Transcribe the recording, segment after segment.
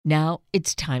Now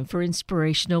it's time for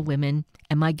Inspirational Women,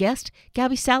 and my guest,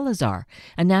 Gabby Salazar,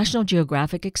 a National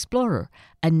Geographic explorer,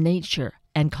 a nature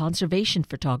and conservation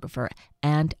photographer,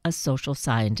 and a social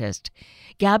scientist.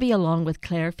 Gabby, along with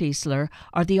Claire Fiesler,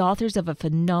 are the authors of a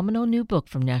phenomenal new book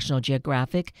from National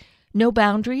Geographic, No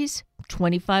Boundaries,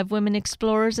 25 women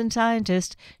explorers and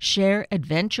scientists share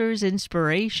adventures,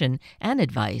 inspiration, and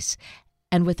advice.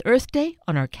 And with Earth Day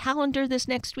on our calendar this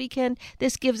next weekend,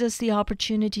 this gives us the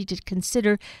opportunity to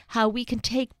consider how we can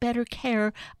take better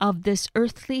care of this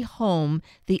earthly home,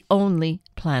 the only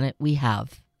planet we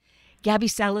have. Gabby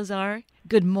Salazar,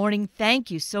 good morning.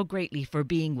 Thank you so greatly for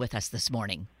being with us this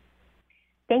morning.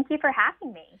 Thank you for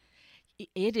having me.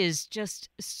 It is just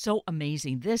so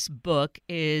amazing. This book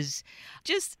is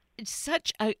just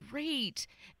such a great,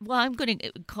 well, I'm going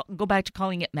to go back to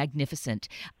calling it magnificent.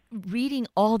 Reading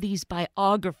all these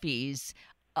biographies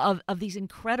of these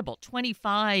incredible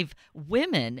 25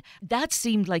 women, that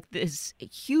seemed like this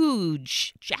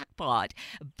huge jackpot,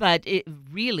 but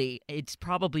it's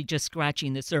probably just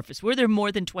scratching the surface. Were there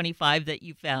more than 25 that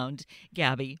you found,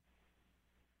 Gabby?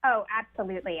 Oh,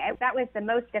 absolutely. That was the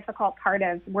most difficult part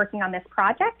of working on this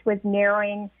project, was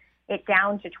narrowing it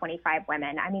down to 25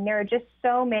 women. I mean, there are just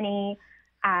so many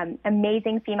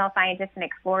amazing female scientists and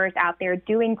explorers out there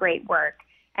doing great work.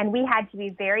 And we had to be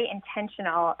very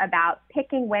intentional about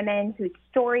picking women whose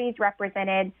stories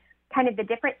represented kind of the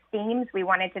different themes we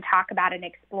wanted to talk about and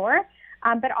explore,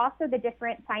 but also the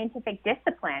different scientific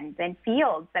disciplines and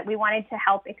fields that we wanted to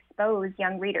help expose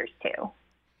young readers to.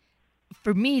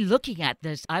 For me, looking at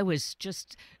this, I was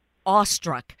just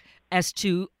awestruck as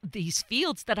to these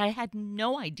fields that I had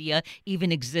no idea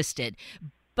even existed.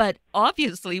 But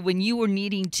obviously, when you were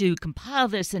needing to compile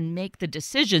this and make the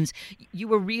decisions, you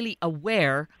were really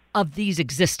aware of these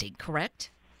existing,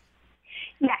 correct?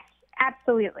 Yes,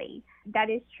 absolutely. That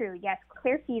is true. Yes,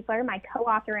 Claire Fiesler, my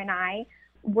co-author, and I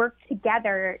worked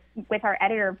together with our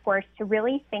editor, of course, to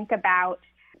really think about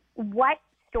what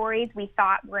stories we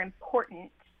thought were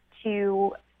important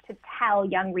to tell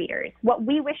young readers, what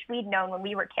we wish we'd known when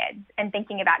we were kids and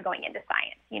thinking about going into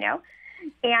science,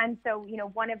 And so,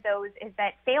 one of those is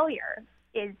that failure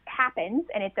happens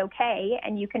and it's okay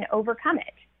and you can overcome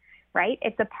it, right?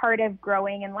 It's a part of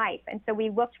growing in life. And so we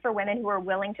looked for women who were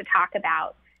willing to talk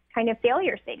about kind of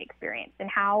failures they'd experienced and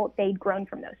how they'd grown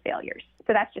from those failures.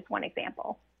 So that's just one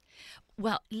example.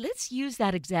 Well, let's use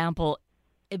that example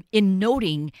in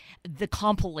noting the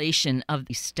compilation of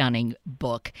the stunning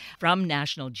book from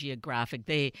National Geographic.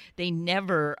 They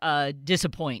never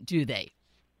disappoint, do they?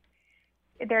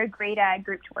 They're a great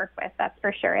group to work with, that's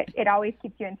for sure. It always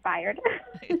keeps you inspired.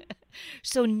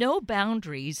 So No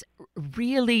Boundaries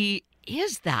really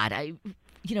is that.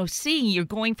 Seeing you're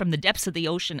going from the depths of the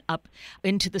ocean up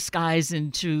into the skies and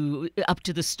up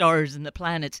to the stars and the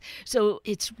planets. So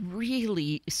it's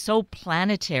really so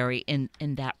planetary in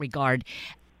that regard.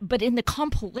 But in the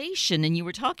compilation, and you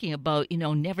were talking about,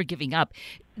 never giving up,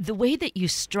 the way that you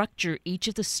structure each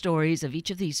of the stories of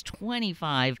each of these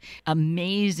 25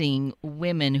 amazing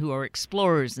women who are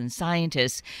explorers and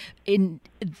scientists,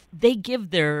 they give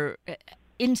their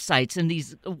insights in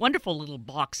these wonderful little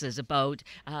boxes about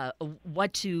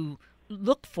what to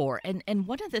look for. And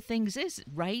one of the things is,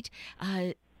 right,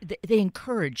 they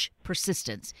encourage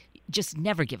persistence. Just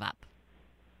never give up.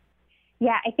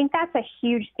 Yeah, I think that's a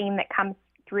huge theme that comes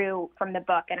through from the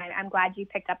book, and I'm glad you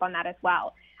picked up on that as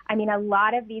well. I mean, a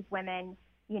lot of these women,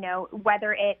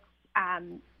 whether it's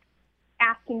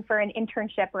asking for an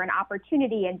internship or an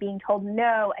opportunity and being told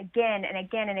no again and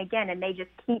again and again, and they just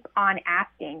keep on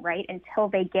asking, right, until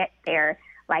they get there,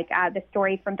 like the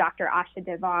story from Dr. Asha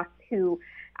DeVos, who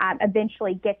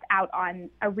eventually gets out on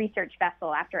a research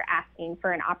vessel after asking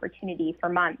for an opportunity for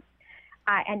months.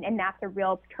 And that's a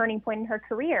real turning point in her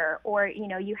career. Or,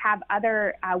 you have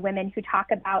other women who talk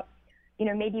about,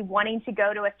 maybe wanting to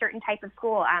go to a certain type of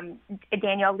school.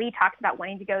 Danielle Lee talks about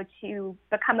wanting to go to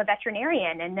become a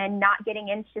veterinarian and then not getting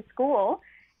into school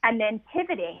and then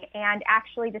pivoting and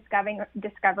actually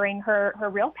discovering her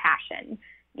real passion,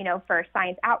 for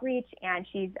science outreach. And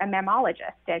she's a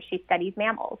mammologist and she studies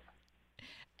mammals.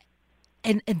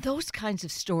 And those kinds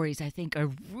of stories, I think, are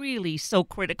really so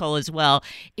critical as well,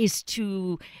 is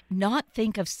to not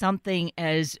think of something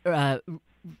as,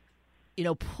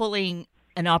 pulling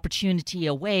an opportunity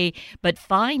away, but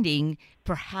finding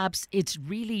perhaps it's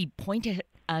really pointing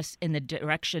us in the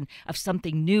direction of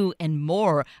something new and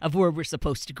more of where we're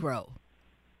supposed to grow.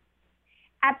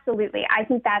 Absolutely. I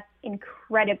think that's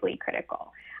incredibly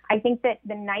critical. I think that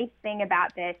the nice thing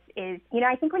about this is,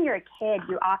 I think when you're a kid,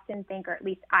 you often think, or at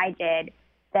least I did,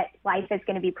 that life is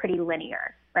going to be pretty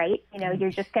linear, right?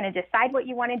 You're just going to decide what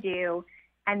you want to do,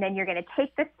 and then you're going to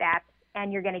take the steps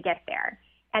and you're going to get there.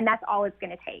 And that's all it's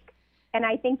going to take. And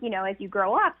I think, as you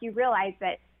grow up, you realize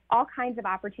that all kinds of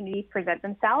opportunities present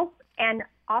themselves. And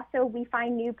also we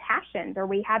find new passions, or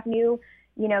we have new,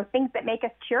 things that make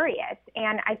us curious.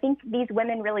 And I think these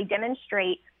women really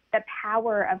demonstrate the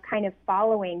power of kind of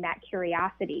following that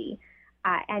curiosity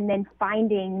and then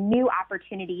finding new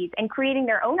opportunities and creating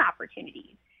their own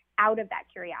opportunities out of that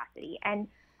curiosity. And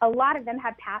a lot of them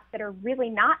have paths that are really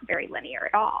not very linear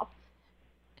at all.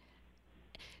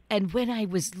 And when I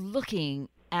was looking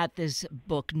at this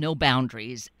book, No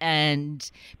Boundaries, and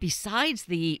besides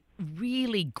the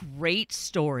really great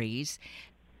stories,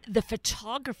 the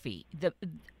photography,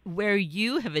 where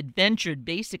you have adventured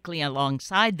basically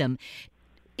alongside them,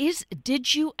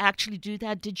 did you actually do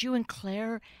that? Did you and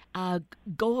Claire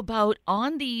go about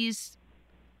on these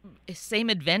same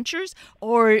adventures,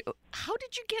 or how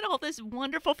did you get all this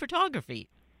wonderful photography?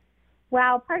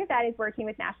 Well, part of that is working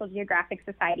with National Geographic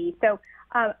Society. So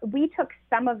we took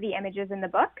some of the images in the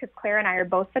book because Claire and I are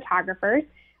both photographers,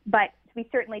 but we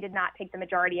certainly did not take the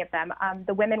majority of them.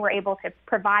 The women were able to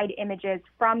provide images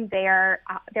from their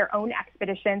own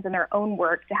expeditions and their own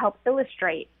work to help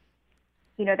illustrate,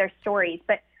 their stories.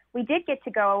 But we did get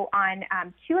to go on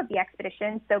 2 of the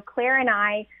expeditions. So Claire and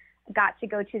I got to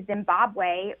go to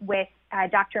Zimbabwe with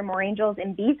Dr. Morangels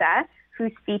Mbiza,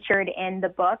 who's featured in the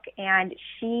book, and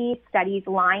she studies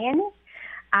lions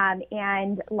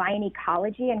and lion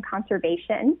ecology and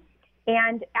conservation.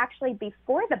 And actually,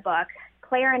 before the book,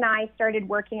 Claire and I started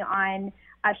working on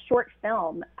a short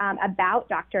film about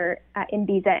Dr.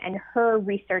 Mbiza and her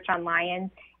research on lions,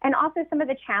 and also some of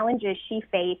the challenges she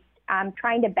faced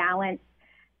trying to balance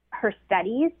her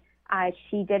studies.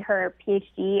 She did her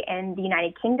PhD in the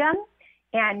United Kingdom,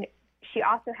 and she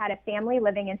also had a family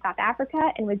living in South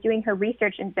Africa and was doing her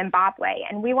research in Zimbabwe.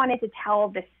 And we wanted to tell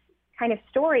this kind of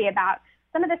story about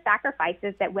some of the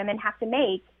sacrifices that women have to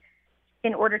make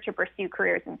in order to pursue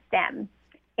careers in STEM.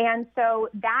 And so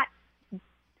that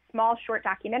small short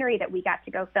documentary that we got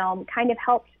to go film kind of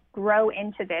helped grow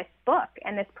into this book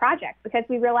and this project, because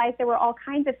we realized there were all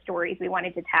kinds of stories we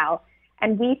wanted to tell.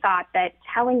 And we thought that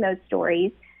telling those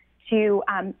stories to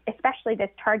especially this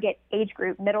target age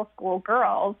group, middle school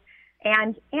girls,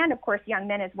 and of course young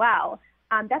men as well,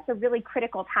 that's a really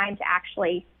critical time to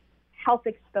actually help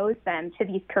expose them to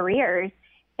these careers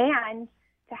and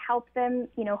to help them,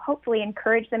 hopefully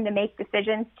encourage them to make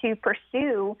decisions to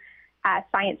pursue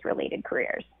science-related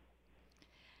careers.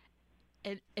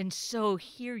 And so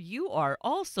here you are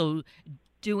also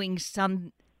doing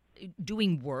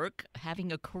work,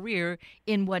 having a career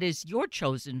in what is your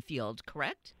chosen field,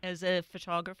 correct? As a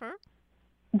photographer?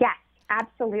 Yes,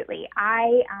 absolutely.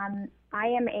 I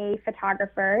am a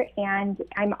photographer, and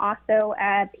I'm also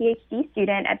a PhD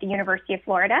student at the University of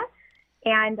Florida.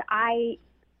 And I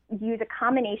use a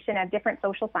combination of different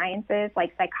social sciences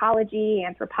like psychology,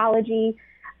 anthropology,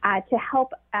 to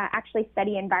help actually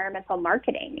study environmental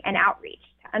marketing and outreach,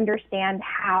 to understand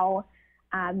how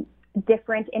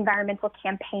different environmental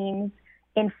campaigns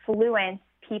influence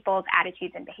people's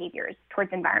attitudes and behaviors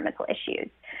towards environmental issues.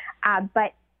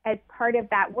 But as part of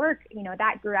that work,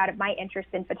 that grew out of my interest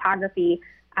in photography,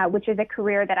 which is a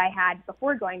career that I had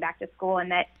before going back to school,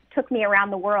 and that took me around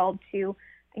the world to,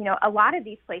 a lot of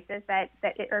these places that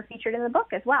are featured in the book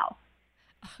as well.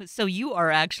 So you are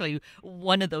actually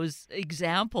one of those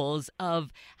examples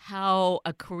of how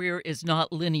a career is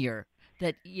not linear.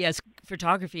 That, yes,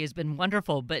 photography has been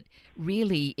wonderful, but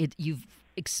really you've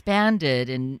expanded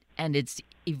and it's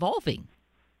evolving.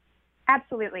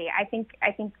 Absolutely. I think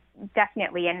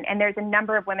definitely. And there's a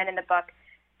number of women in the book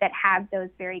that have those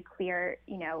very clear,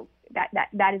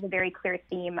 that is a very clear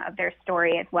theme of their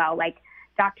story as well. Like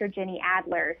Dr. Jenny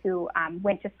Adler, who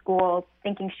went to school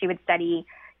thinking she would study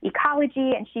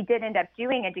ecology, and she did end up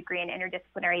doing a degree in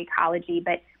interdisciplinary ecology.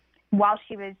 But while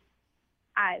she was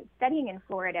studying in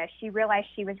Florida, she realized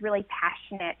she was really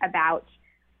passionate about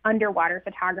underwater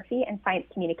photography and science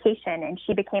communication. And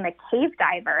she became a cave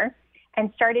diver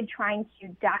and started trying to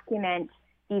document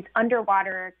these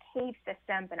underwater cave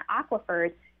systems and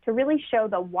aquifers to really show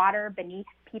the water beneath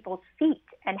people's feet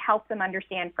and help them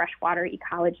understand freshwater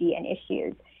ecology and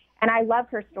issues. And I love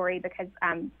her story because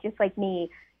just like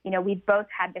me, we've both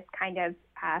had this kind of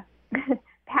path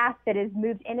that has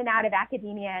moved in and out of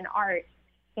academia and art.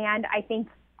 And I think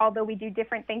although we do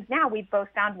different things now, we've both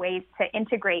found ways to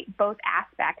integrate both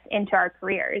aspects into our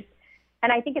careers.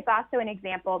 And I think it's also an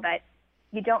example that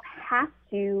you don't have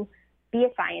to be a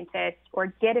scientist or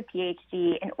get a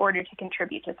PhD in order to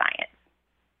contribute to science.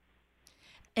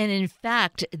 And in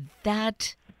fact,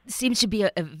 that seems to be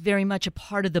a very much a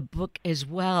part of the book as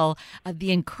well.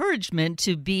 The encouragement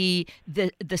to be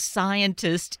the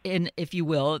scientist, in, if you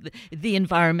will, the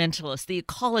environmentalist, the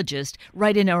ecologist,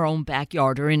 right in our own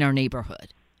backyard or in our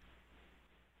neighborhood.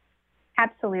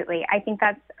 Absolutely. I think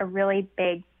that's a really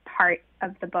big part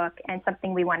of the book and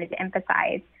something we wanted to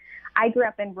emphasize. I grew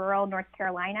up in rural North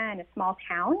Carolina in a small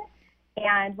town.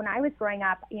 And when I was growing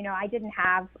up, I didn't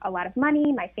have a lot of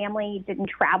money. My family didn't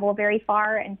travel very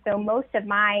far. And so most of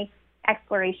my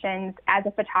explorations as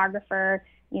a photographer,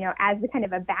 as a kind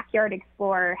of a backyard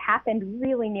explorer, happened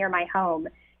really near my home.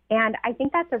 And I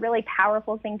think that's a really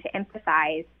powerful thing to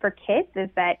emphasize for kids, is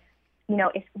that,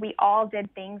 if we all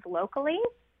did things locally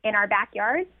in our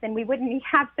backyards, then we wouldn't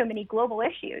have so many global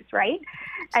issues, right?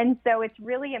 And so it's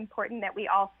really important that we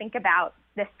all think about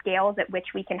the scales at which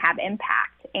we can have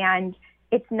impact. And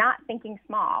it's not thinking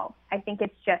small. I think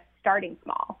it's just starting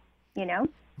small,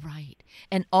 Right.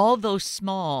 And all those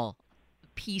small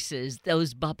pieces,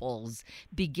 those bubbles,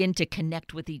 begin to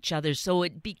connect with each other. So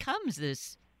it becomes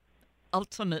this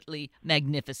ultimately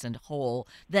magnificent whole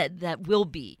that will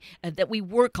be, that we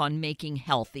work on making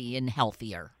healthy and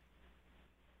healthier.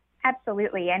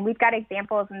 Absolutely. And we've got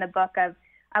examples in the book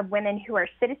of women who are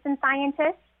citizen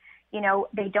scientists.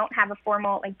 They don't have a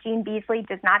formal, like Jean Beasley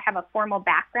does not have a formal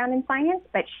background in science,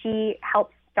 but she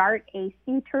helped start a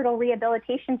sea turtle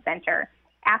rehabilitation center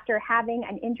after having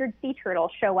an injured sea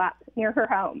turtle show up near her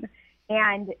home.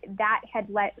 And that has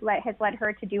led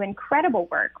her to do incredible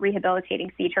work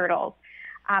rehabilitating sea turtles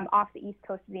off the east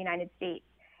coast of the United States.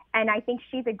 And I think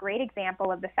she's a great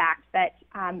example of the fact that,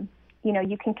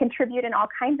 you can contribute in all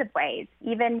kinds of ways,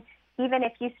 even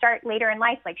if you start later in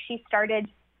life, like she started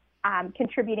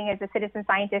contributing as a citizen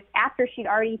scientist after she'd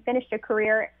already finished a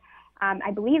career,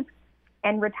 I believe,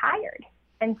 and retired.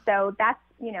 And so that's,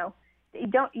 you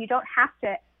don't have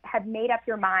to have made up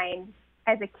your mind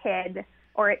as a kid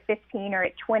or at 15 or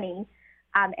at 20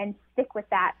 and stick with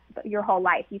that your whole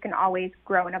life. You can always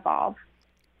grow and evolve.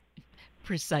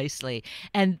 Precisely.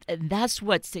 And that's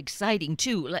what's exciting,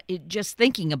 too. Just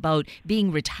thinking about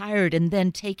being retired and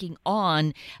then taking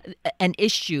on an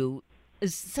issue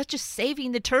such as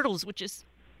saving the turtles, which is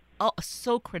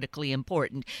so critically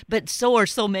important. But so are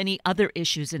so many other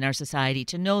issues in our society,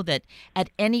 to know that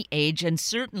at any age, and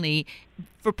certainly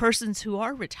for persons who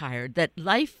are retired, that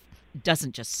life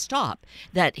doesn't just stop,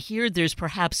 that here there's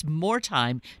perhaps more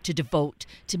time to devote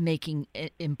to making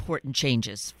important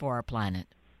changes for our planet.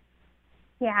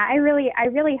 Yeah, I really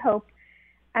hope,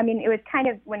 it was kind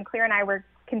of, when Claire and I were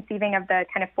conceiving of the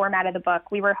kind of format of the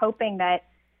book, we were hoping that,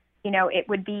 it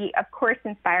would be, of course,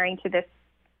 inspiring to this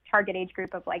target age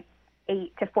group of like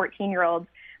 8 to 14-year-olds,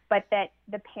 but that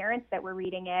the parents that were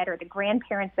reading it or the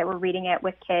grandparents that were reading it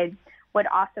with kids would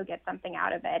also get something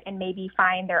out of it and maybe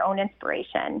find their own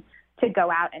inspiration to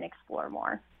go out and explore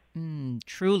more.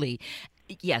 Truly.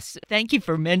 Yes, thank you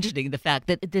for mentioning the fact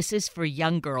that this is for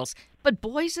young girls, but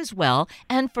boys as well,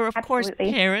 and for, of Absolutely.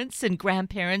 course, parents and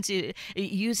grandparents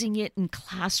using it in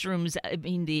classrooms. I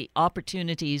mean, the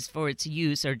opportunities for its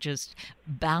use are just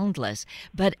boundless.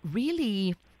 But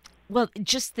really, well,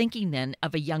 just thinking then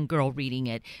of a young girl reading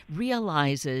it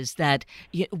realizes that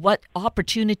what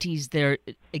opportunities there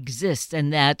exist,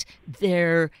 and that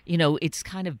it's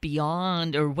kind of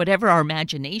beyond, or whatever our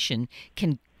imagination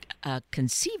can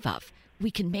conceive of. We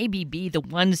can maybe be the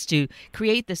ones to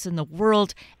create this in the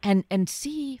world and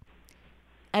see,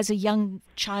 as a young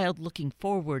child looking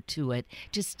forward to it,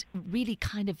 just really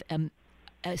kind of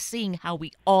seeing how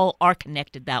we all are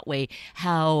connected that way,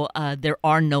 how there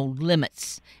are no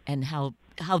limits, and how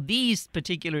these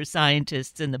particular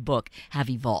scientists in the book have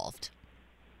evolved.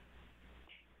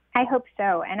 I hope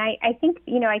so. And I think,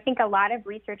 I think a lot of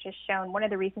research has shown, one of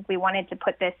the reasons we wanted to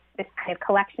put this kind of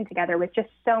collection together with just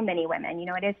so many women,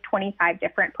 it is 25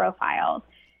 different profiles,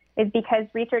 is because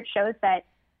research shows that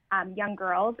young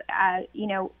girls,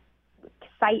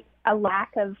 cite a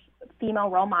lack of female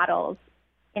role models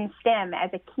in STEM as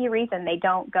a key reason they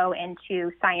don't go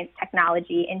into science,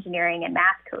 technology, engineering, and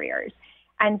math careers.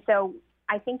 And so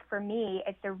I think for me,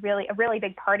 it's a really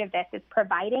big part of this is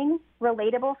providing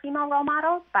relatable female role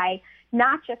models by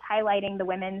not just highlighting the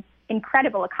women's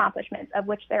incredible accomplishments, of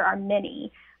which there are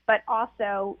many, but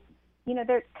also,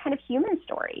 they're kind of human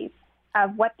stories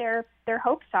of what their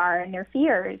hopes are and their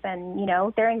fears and,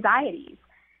 their anxieties.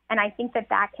 And I think that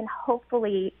can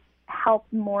hopefully help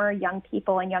more young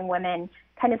people and young women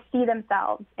kind of see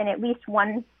themselves in at least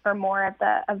one or more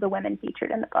of the women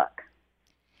featured in the book.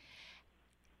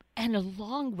 And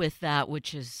along with that,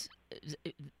 which is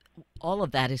all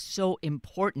of that is so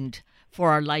important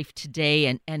for our life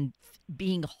today and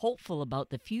being hopeful about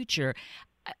the future,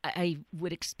 I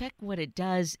would expect what it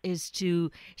does is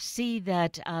to see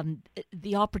that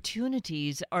the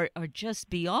opportunities are just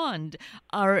beyond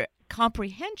our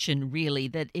comprehension, really,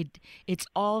 that it's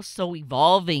all so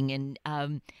evolving,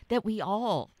 and that we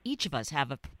all, each of us,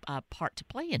 have a part to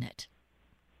play in it.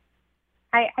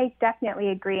 I definitely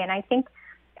agree. And I think,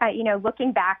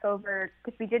 looking back over,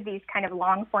 because we did these kind of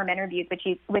long form interviews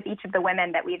with each of the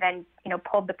women that we then,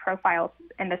 pulled the profiles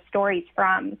and the stories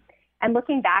from. And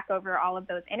looking back over all of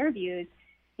those interviews,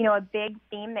 a big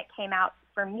theme that came out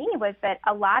for me was that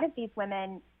a lot of these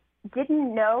women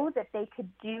didn't know that they could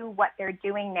do what they're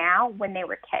doing now when they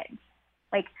were kids.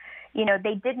 Like,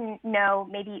 they didn't know,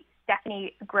 maybe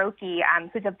Stephanie Grotke,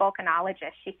 who's a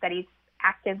volcanologist, she studies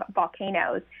active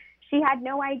volcanoes. She had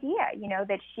no idea,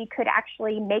 that she could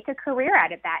actually make a career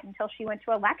out of that until she went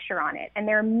to a lecture on it. And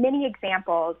there are many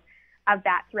examples of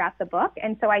that throughout the book.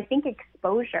 And so I think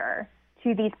exposure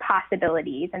to these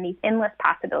possibilities and these endless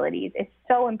possibilities is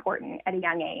so important at a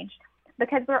young age,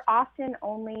 because we're often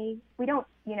we don't,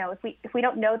 if we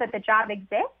don't know that the job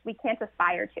exists, we can't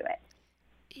aspire to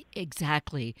it.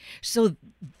 Exactly. So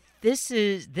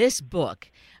this book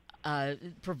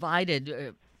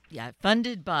provided.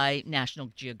 Funded by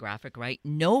National Geographic, right?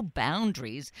 No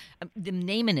Boundaries. The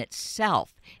name in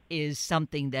itself is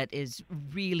something that is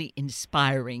really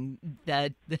inspiring,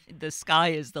 that the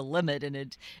sky is the limit, and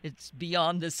it's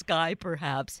beyond the sky,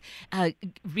 perhaps.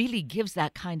 Really gives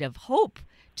that kind of hope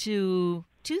to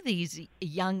these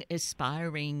young,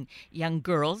 aspiring young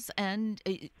girls, and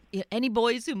any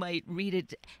boys who might read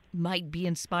it might be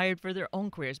inspired for their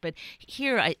own careers. But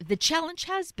here, the challenge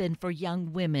has been for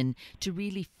young women to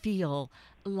really feel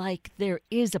like there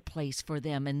is a place for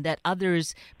them, and that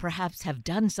others perhaps have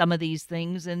done some of these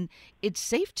things, and it's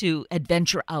safe to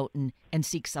adventure out and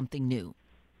seek something new.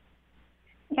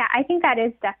 Yeah, I think that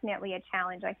is definitely a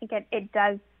challenge. I think it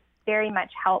does very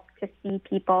much help to see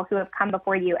people who have come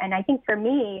before you. And I think for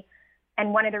me,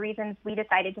 and one of the reasons we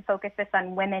decided to focus this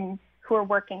on women who are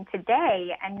working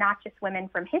today and not just women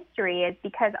from history, is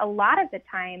because a lot of the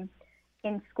time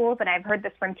in schools, and I've heard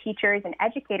this from teachers and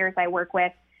educators I work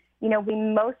with, we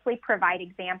mostly provide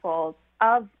examples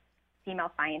of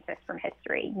female scientists from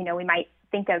history. We might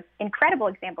think of incredible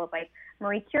examples like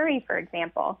Marie Curie, for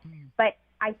example, but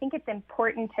I think it's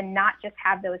important to not just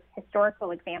have those historical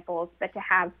examples, but to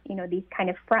have, these kind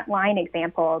of frontline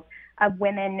examples of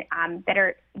women that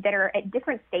are at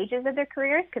different stages of their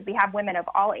careers, because we have women of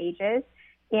all ages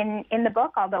in the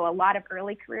book, although a lot of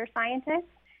early career scientists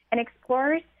and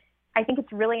explorers. I think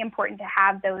it's really important to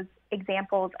have those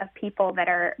examples of people that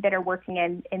are working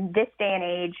in this day and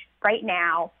age right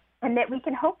now, and that we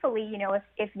can hopefully,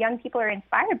 if young people are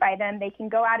inspired by them, they can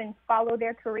go out and follow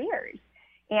their careers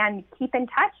and keep in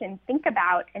touch and think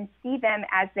about and see them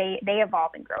as they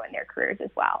evolve and grow in their careers as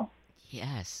well.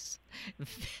 Yes,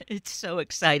 it's so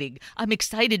exciting. I'm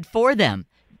excited for them,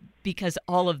 because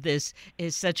all of this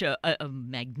is such a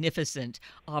magnificent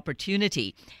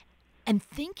opportunity. And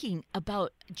thinking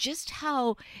about just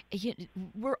how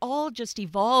we're all just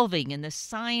evolving, and the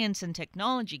science and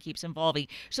technology keeps evolving,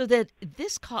 so that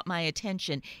this caught my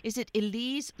attention. Is it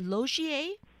Elise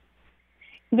Logier?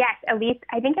 Yes, Elise.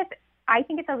 I think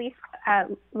it's Elise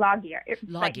Logier.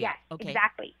 But yes, okay.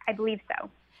 Exactly. I believe so.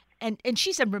 And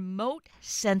she's a remote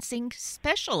sensing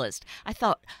specialist. I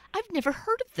thought, I've never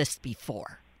heard of this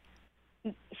before.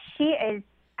 She is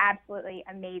absolutely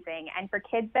amazing. And for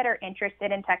kids that are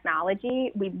interested in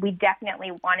technology, we definitely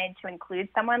wanted to include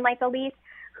someone like Elise,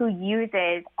 who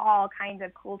uses all kinds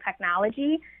of cool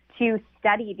technology to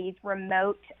study these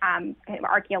remote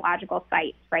archaeological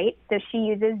sites, right? So she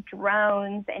uses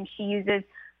drones, and she uses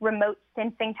remote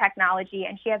sensing technology,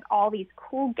 and she has all these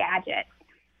cool gadgets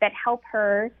that help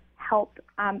her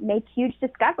make huge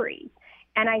discoveries.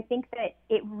 And I think that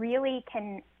it really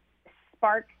can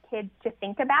spark kids to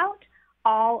think about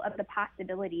all of the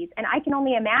possibilities. And I can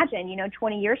only imagine,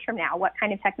 20 years from now, what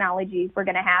kind of technologies we're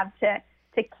going to have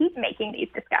to keep making these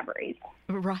discoveries.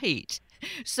 Right.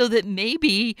 So that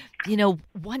maybe,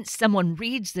 once someone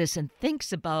reads this and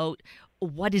thinks about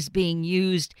what is being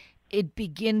used, it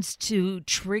begins to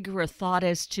trigger a thought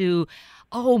as to,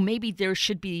 oh, maybe there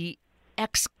should be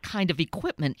X kind of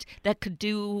equipment that could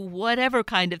do whatever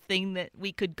kind of thing that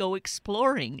we could go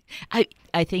exploring.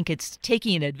 I think it's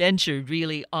taking an adventure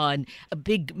really on a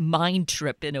big mind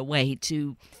trip, in a way,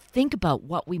 to think about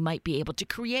what we might be able to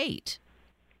create.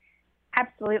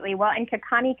 Absolutely. Well, and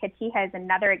Kakani Katiha is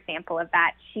another example of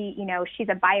that. She's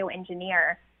a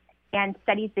bioengineer and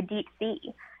studies the deep sea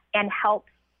and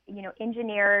helps,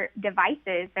 engineer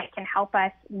devices that can help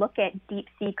us look at deep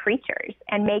sea creatures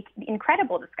and make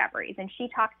incredible discoveries. And she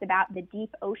talks about the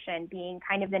deep ocean being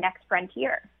kind of the next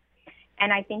frontier.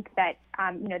 And I think that,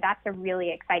 that's a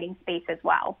really exciting space as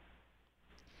well.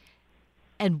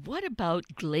 And what about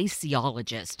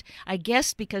glaciologists? I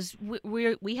guess because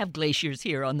we have glaciers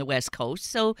here on the West Coast,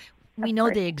 so we Of know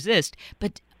course. they exist.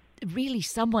 But really,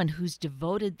 someone who's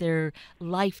devoted their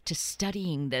life to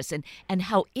studying this and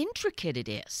how intricate it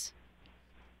is.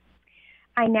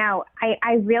 I know.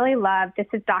 I really love, this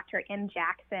is Dr. M.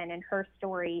 Jackson and her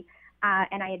story.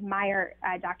 And I admire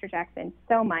Dr. Jackson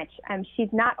so much. She's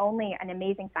not only an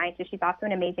amazing scientist, she's also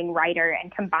an amazing writer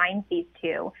and combines these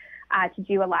two to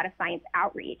do a lot of science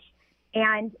outreach.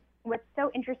 And what's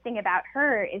so interesting about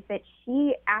her is that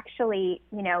she actually,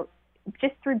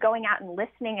 just through going out and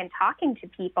listening and talking to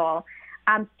people,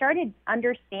 started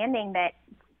understanding that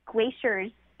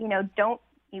glaciers,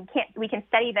 we can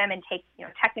study them and take,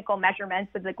 technical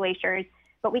measurements of the glaciers,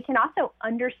 but we can also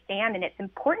understand, and it's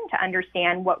important to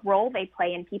understand what role they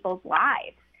play in people's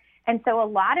lives. And so a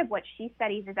lot of what she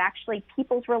studies is actually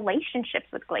people's relationships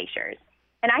with glaciers.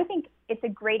 And I think it's a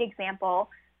great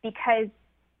example because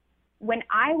when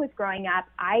I was growing up,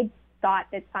 I thought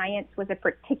that science was a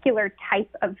particular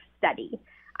type of study.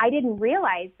 I didn't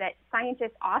realize that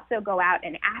scientists also go out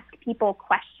and ask people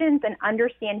questions and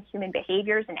understand human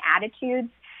behaviors and attitudes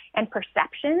and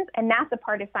perceptions, and that's a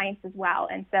part of science as well.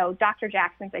 And so Dr.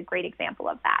 Jackson's a great example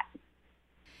of that.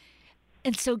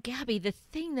 And so, Gabby, the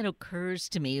thing that occurs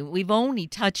to me, we've only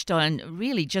touched on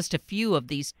really just a few of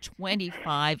these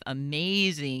 25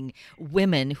 amazing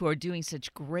women who are doing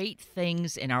such great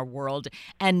things in our world.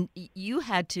 And you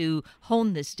had to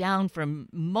hone this down from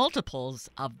multiples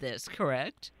of this,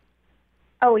 correct?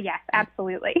 Oh, yes,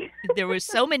 absolutely. There were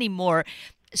so many more.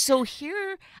 So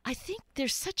here, I think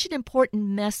there's such an important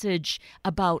message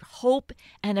about hope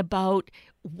and about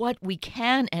what we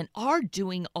can and are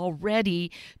doing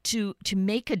already to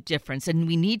make a difference. And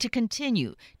we need to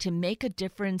continue to make a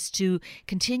difference, to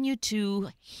continue to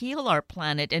heal our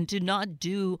planet and to not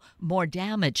do more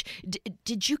damage.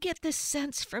 Did you get this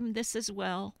sense from this as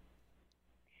well?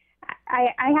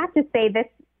 I have to say,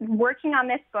 working on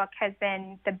this book has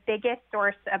been the biggest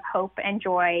source of hope and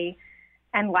joy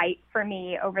and light for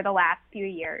me over the last few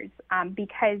years,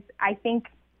 because I think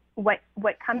what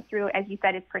comes through, as you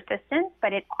said, is persistence,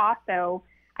 but it also,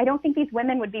 I don't think these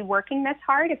women would be working this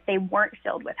hard if they weren't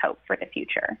filled with hope for the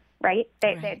future, right?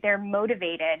 They're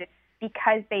motivated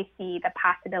because they see the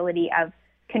possibility of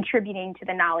contributing to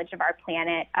the knowledge of our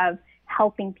planet, of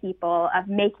helping people, of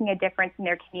making a difference in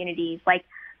their communities. Like,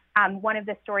 one of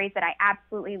the stories that I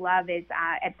absolutely love is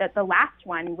the last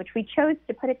one, which we chose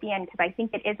to put at the end because I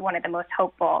think it is one of the most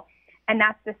hopeful. And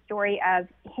that's the story of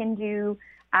Hindu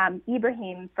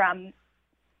Ibrahim from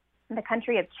the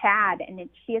country of Chad. And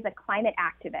she is a climate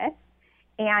activist,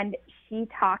 and she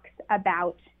talks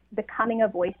about becoming a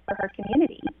voice for her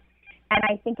community. And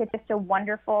I think it's just a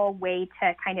wonderful way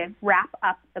to kind of wrap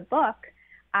up the book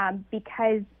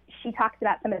because she talks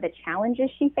about some of the challenges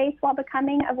she faced while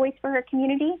becoming a voice for her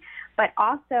community, but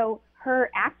also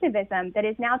her activism that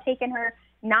has now taken her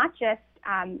not just,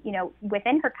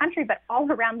 within her country, but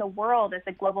all around the world as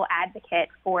a global advocate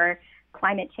for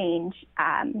climate change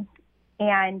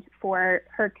and for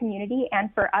her community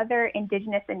and for other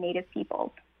Indigenous and Native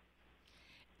peoples.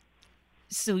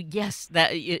 So yes,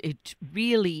 that it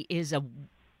really is a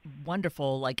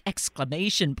wonderful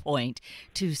exclamation point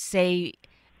to say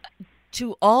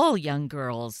to all young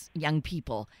girls, young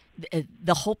people,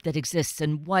 the hope that exists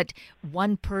and what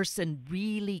one person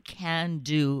really can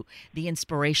do, the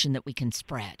inspiration that we can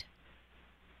spread.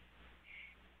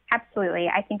 Absolutely.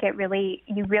 I think you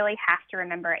really have to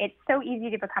remember, it's so easy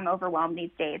to become overwhelmed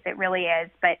these days. It really is.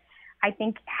 But I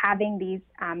think having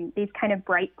these kind of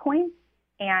bright points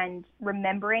and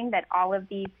remembering that all of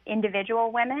these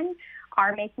individual women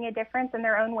are making a difference in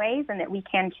their own ways and that we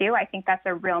can too, I think that's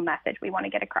a real message we want to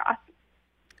get across.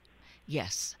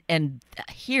 Yes. And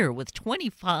here with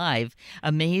 25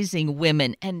 amazing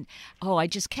women. And, I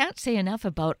just can't say enough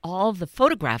about all the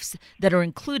photographs that are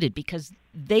included because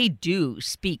they do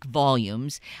speak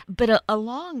volumes. But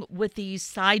along with these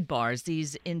sidebars,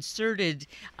 these inserted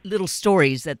little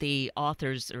stories that the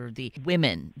authors or the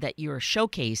women that you're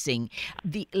showcasing,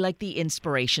 the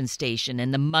inspiration station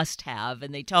and the must-have,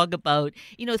 and they talk about,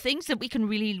 things that we can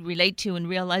really relate to and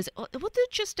realize, they're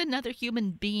just another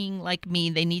human being like me.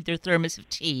 They need their thermos of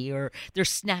tea or their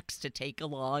snacks to take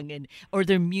along or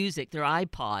their music, their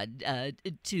iPod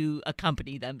to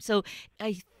accompany them. So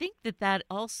I think that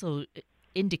also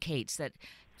indicates that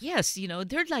Yes,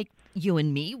 they're like you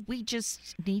and me. We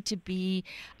just need to be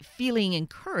feeling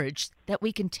encouraged that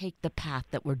we can take the path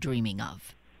that we're dreaming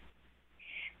of.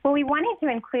 Well, we wanted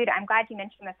to include, I'm glad you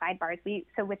mentioned the sidebars.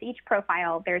 So with each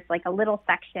profile, there's like a little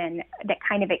section that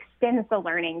kind of extends the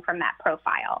learning from that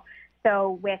profile.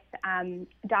 So with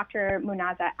Dr.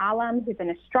 Munaza Alam, who's an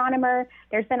astronomer,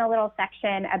 there's been a little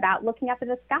section about looking up at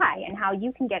the sky and how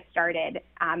you can get started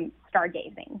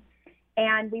stargazing.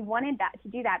 And we wanted to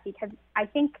do that because I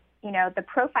think, the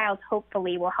profiles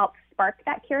hopefully will help spark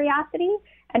that curiosity.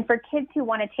 And for kids who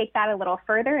want to take that a little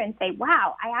further and say,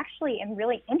 wow, I actually am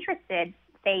really interested,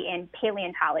 say, in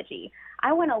paleontology.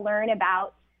 I want to learn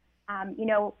about,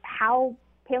 how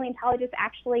paleontologists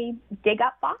actually dig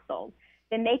up fossils.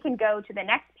 Then they can go to the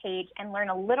next page and learn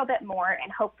a little bit more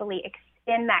and hopefully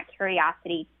extend that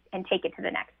curiosity and take it to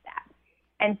the next step.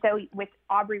 And so with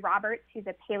Aubrey Roberts, who's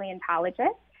a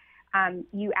paleontologist,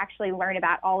 you actually learn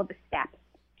about all of the steps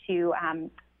to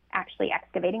actually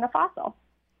excavating a fossil.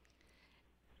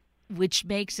 Which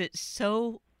makes it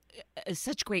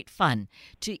such great fun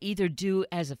to either do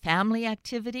as a family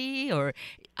activity or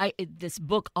this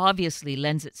book obviously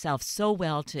lends itself so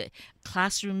well to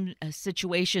classroom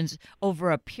situations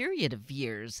over a period of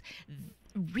years.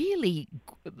 Really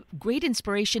great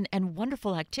inspiration and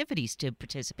wonderful activities to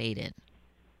participate in.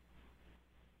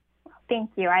 Thank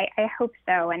you. I hope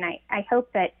so. And I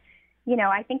hope that,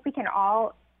 I think we can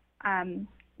all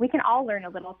learn a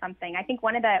little something. I think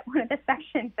one of the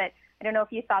sections that, I don't know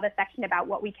if you saw the section about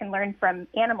what we can learn from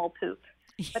animal poop,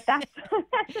 but that's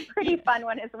a pretty fun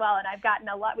one as well. And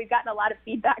we've gotten a lot of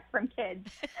feedback from kids,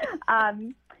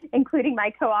 including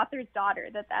my co-author's daughter,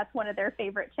 that's one of their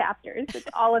favorite chapters. It's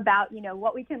all about,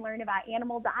 what we can learn about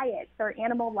animal diets or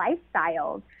animal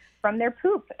lifestyles from their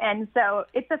poop. And so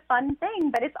it's a fun thing,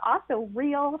 but it's also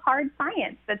real hard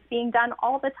science that's being done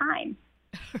all the time.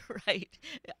 Right.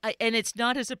 And it's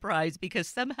not a surprise because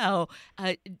somehow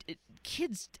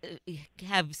kids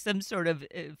have some sort of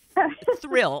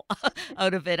thrill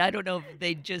out of it. I don't know if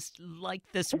they just like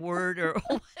this word or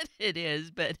what it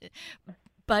is,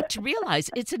 but to realize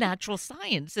it's a natural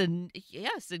science. And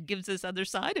yes, it gives this other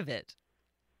side of it.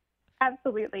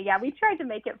 Absolutely. Yeah, we tried to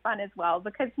make it fun as well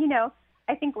because,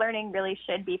 I think learning really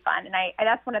should be fun. And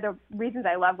that's one of the reasons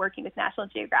I love working with National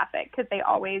Geographic, because they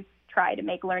always try to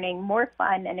make learning more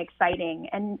fun and exciting.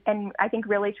 And I think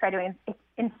really try to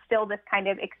instill this kind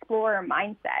of explorer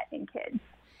mindset in kids.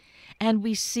 And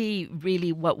we see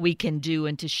really what we can do.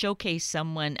 And to showcase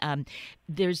someone,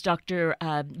 there's Dr.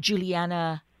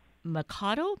 Juliana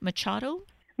Machado.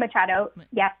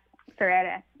 Yes,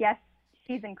 Ferreira. Yes,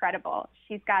 she's incredible.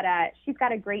 She's got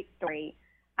a great story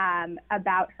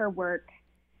about her work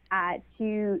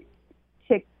to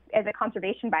as a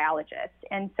conservation biologist.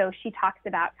 And so she talks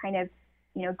about kind of,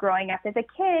 growing up as a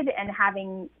kid and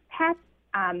having pets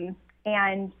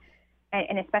and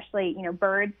especially,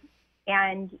 birds,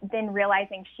 and then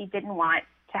realizing she didn't want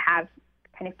to have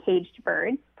kind of caged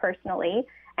birds personally.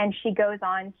 And she goes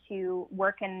on to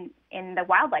work in the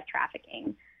wildlife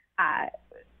trafficking,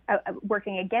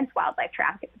 working against wildlife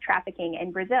trafficking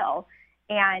in Brazil,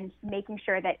 and making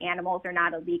sure that animals are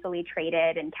not illegally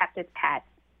traded and kept as pets.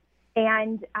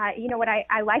 And, what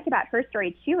I like about her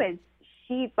story, too, is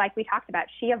she, like we talked about,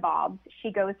 she evolved.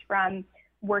 She goes from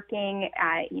working,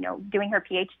 doing her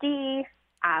PhD,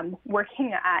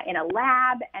 working in a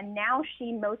lab, and now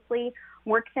she mostly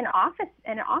works in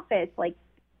an office, like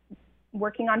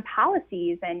working on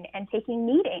policies and taking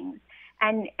meetings.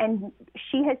 And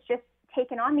she has just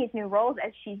taken on these new roles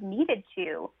as she's needed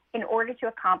to in order to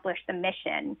accomplish the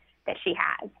mission that she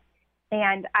has.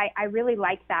 And I really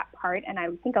like that part. And I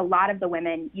think a lot of the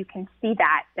women, you can see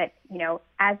that,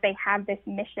 as they have this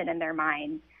mission in their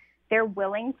minds, they're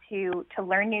willing to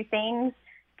learn new things,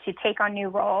 to take on new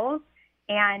roles,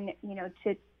 and,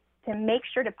 to make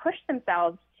sure to push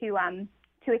themselves to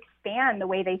expand the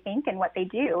way they think and what they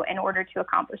do in order to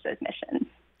accomplish those missions.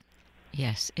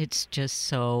 Yes, it's just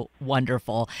so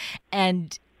wonderful.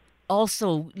 And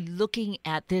also looking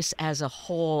at this as a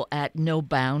whole at No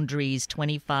Boundaries,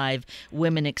 25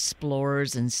 women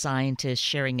explorers and scientists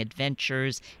sharing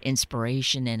adventures,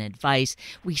 inspiration, and advice.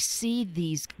 We see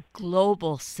these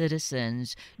global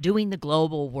citizens doing the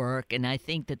global work, and I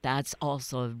think that that's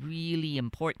also a really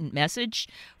important message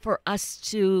for us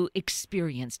to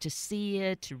experience, to see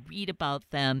it, to read about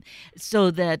them, so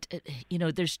that,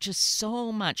 there's just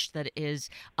so much that is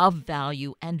of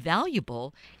value and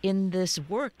valuable in this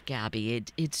work, Gabby.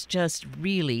 It's just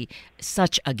really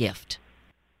such a gift.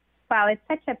 Wow, it's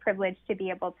such a privilege to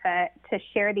be able to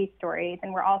share these stories,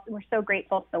 and we're so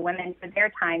grateful to the women for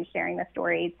their time sharing the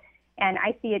stories And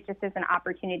I see it just as an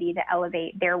opportunity to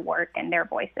elevate their work and their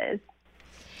voices.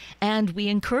 And we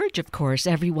encourage, of course,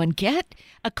 everyone, get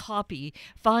a copy,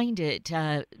 find it,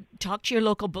 talk to your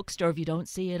local bookstore if you don't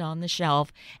see it on the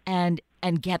shelf, and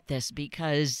get this,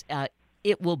 because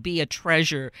it will be a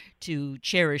treasure to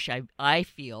cherish, I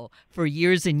feel, for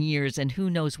years and years, and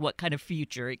who knows what kind of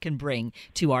future it can bring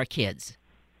to our kids.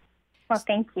 Well,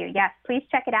 thank you. Yes, please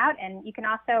check it out. And you can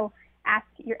also ask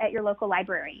at your local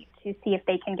library to see if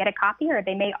they can get a copy, or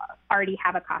they may already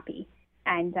have a copy,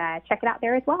 and check it out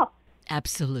there as well.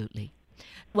 Absolutely.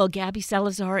 Well, Gabby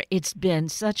Salazar, it's been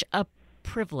such a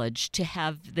privilege to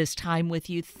have this time with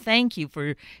you. Thank you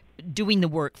for doing the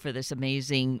work for this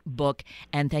amazing book,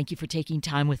 and thank you for taking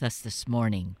time with us this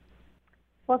morning.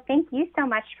 Well, thank you so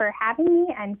much for having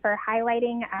me and for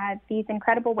highlighting these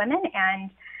incredible women.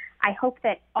 And I hope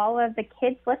that all of the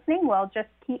kids listening will just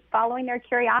keep following their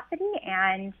curiosity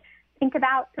and think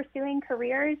about pursuing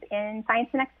careers in science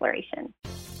and exploration.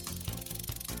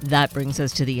 That brings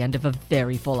us to the end of a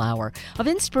very full hour of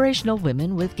Inspirational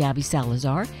Women with Gabby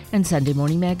Salazar and Sunday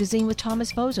Morning Magazine with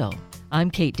Thomas Bozo. I'm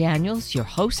Kate Daniels, your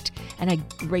host, and I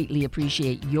greatly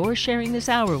appreciate your sharing this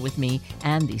hour with me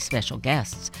and these special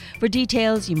guests. For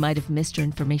details you might have missed or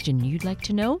information you'd like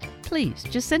to know, please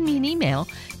just send me an email,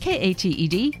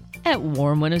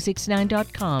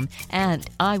 kated@warm1069.com, and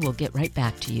I will get right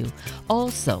back to you.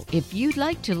 Also, if you'd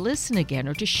like to listen again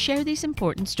or to share these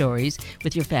important stories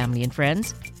with your family and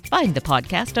friends, find the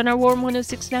podcast on our Warm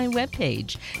 1069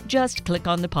 webpage. Just click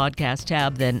on the podcast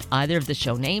tab, then either of the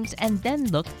show names, and then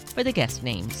look for the guest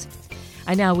names.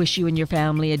 I now wish you and your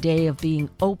family a day of being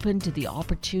open to the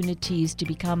opportunities to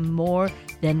become more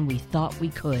than we thought we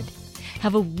could.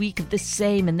 Have a week of the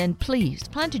same, and then please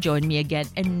plan to join me again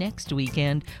next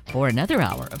weekend for another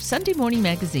hour of Sunday Morning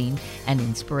Magazine and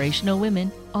Inspirational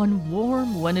Women on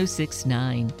Warm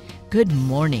 1069. Good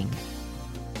morning.